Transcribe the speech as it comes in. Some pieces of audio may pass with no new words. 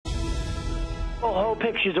Well, Hope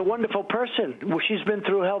Hicks, she's a wonderful person. Well, she's been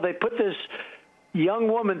through hell. They put this young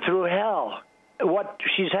woman through hell. What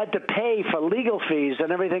she's had to pay for legal fees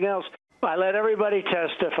and everything else. I let everybody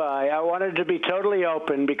testify. I wanted to be totally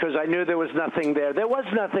open because I knew there was nothing there. There was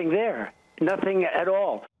nothing there. Nothing at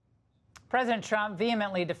all. President Trump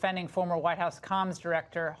vehemently defending former White House comms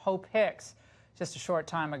director Hope Hicks just a short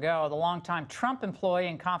time ago. The longtime Trump employee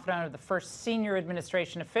and confidant of the first senior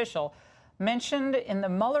administration official mentioned in the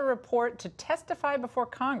Mueller report to testify before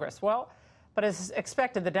Congress. Well, but as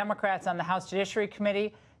expected, the Democrats on the House Judiciary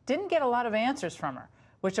Committee didn't get a lot of answers from her,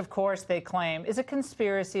 which, of course, they claim is a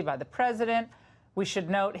conspiracy by the president. We should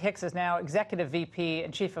note Hicks is now Executive VP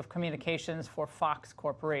and Chief of Communications for Fox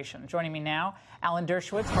Corporation. Joining me now, Alan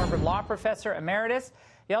Dershowitz, Harvard Law Professor Emeritus.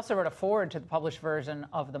 He also wrote a foreword to the published version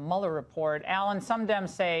of the Mueller report. Alan, some Dems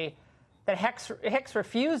say that Hicks'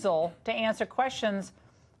 refusal to answer questions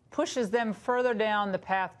pushes them further down the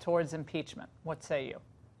path towards impeachment. What say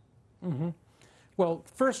you? Well,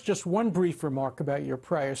 first, just one brief remark about your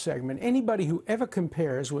prior segment. Anybody who ever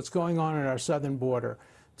compares what's going on at our southern border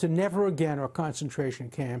to never again or concentration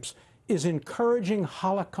camps is encouraging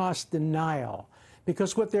Holocaust denial.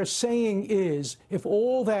 Because what they're saying is, if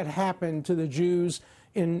all that happened to the Jews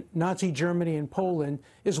in Nazi Germany and Poland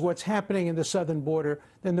is what's happening in the southern border,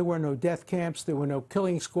 then there were no death camps, there were no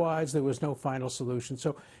killing squads, there was no final solution.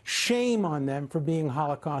 So shame on them for being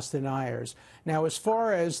Holocaust deniers. Now, as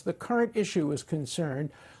far as the current issue is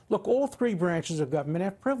concerned, look, all three branches of government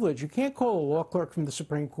have privilege. You can't call a law clerk from the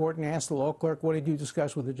Supreme Court and ask the law clerk, what did you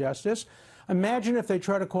discuss with the justice? Imagine if they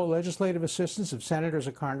try to call legislative assistants of senators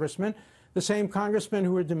or congressmen. The same congressmen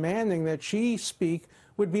who are demanding that she speak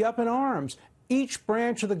would be up in arms. Each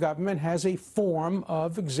branch of the government has a form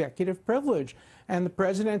of executive privilege, and the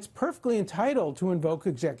president's perfectly entitled to invoke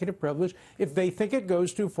executive privilege. If they think it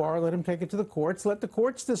goes too far, let him take it to the courts. Let the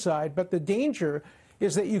courts decide. But the danger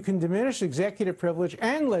is that you can diminish executive privilege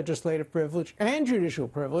and legislative privilege and judicial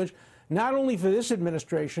privilege, not only for this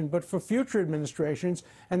administration, but for future administrations,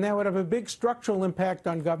 and that would have a big structural impact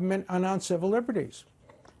on government and on civil liberties.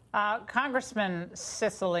 Congressman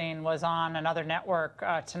Cicilline was on another network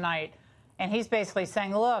tonight, and he's basically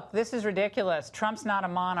saying, look, this is ridiculous. Trump's not a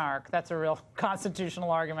monarch. That's a real constitutional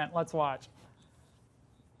argument. Let's watch.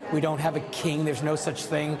 We don't have a king. There's no such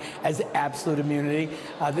thing as absolute immunity.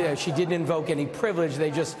 She didn't invoke any privilege. They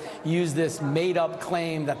just used this made-up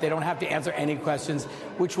claim that they don't have to answer any questions,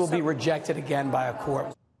 which will be rejected again by a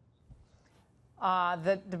court.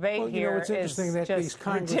 The debate here is just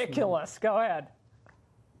ridiculous. Go ahead.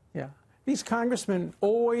 Yeah. These congressmen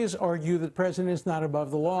always argue that the president is not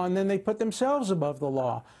above the law, and then they put themselves above the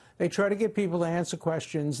law. They try to get people to answer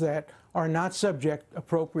questions that are not subject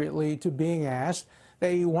appropriately to being asked.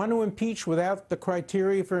 They want to impeach without the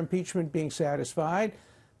criteria for impeachment being satisfied.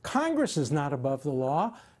 Congress is not above the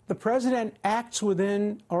law. The president acts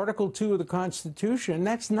within Article 2 of the Constitution.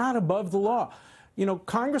 That's not above the law. You know,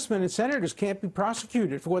 congressmen and senators can't be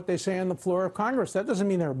prosecuted for what they say on the floor of Congress. That doesn't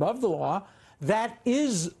mean they're above the law. That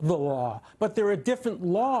is the law. But there are different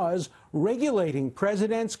laws regulating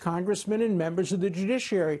presidents, congressmen, and members of the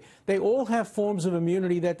judiciary. They all have forms of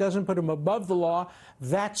immunity. That doesn't put them above the law.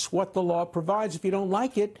 That's what the law provides. If you don't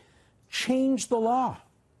like it, change the law.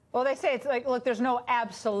 Well, they say it's like, look, there's no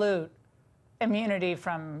absolute immunity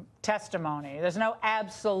from testimony. There's no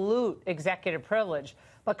absolute executive privilege.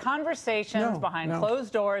 But conversations behind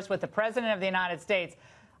closed doors with the president of the United States,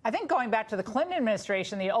 I think going back to the Clinton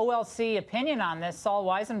administration, the OLC opinion on this, Saul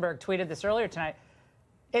Weisenberg tweeted this earlier tonight,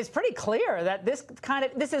 is pretty clear that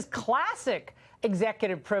this is classic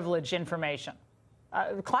executive privilege information.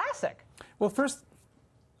 Classic. Well, first,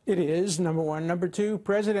 it is, number one. Number two,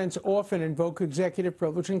 presidents often invoke executive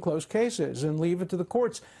privilege in close cases and leave it to the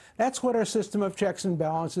courts. That's what our system of checks and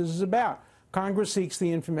balances is about. Congress seeks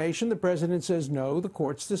the information. The president says no. The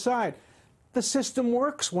courts decide. The system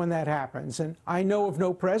works when that happens, and I know of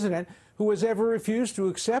no president who has ever refused to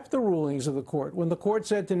accept the rulings of the court. When the court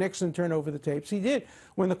said to Nixon, turn over the tapes, he did.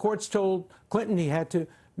 When the courts told Clinton he had to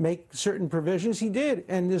make certain provisions, he did.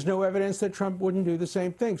 And there's no evidence that Trump wouldn't do the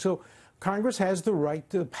same thing. So Congress has the right,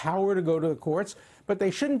 the power to go to the courts, but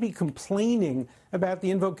they shouldn't be complaining about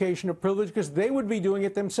the invocation of privilege because they would be doing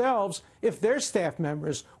it themselves if their staff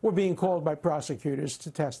members were being called by prosecutors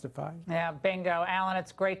to testify. Yeah, bingo. Alan,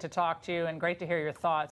 it's great to talk to you and great to hear your thoughts.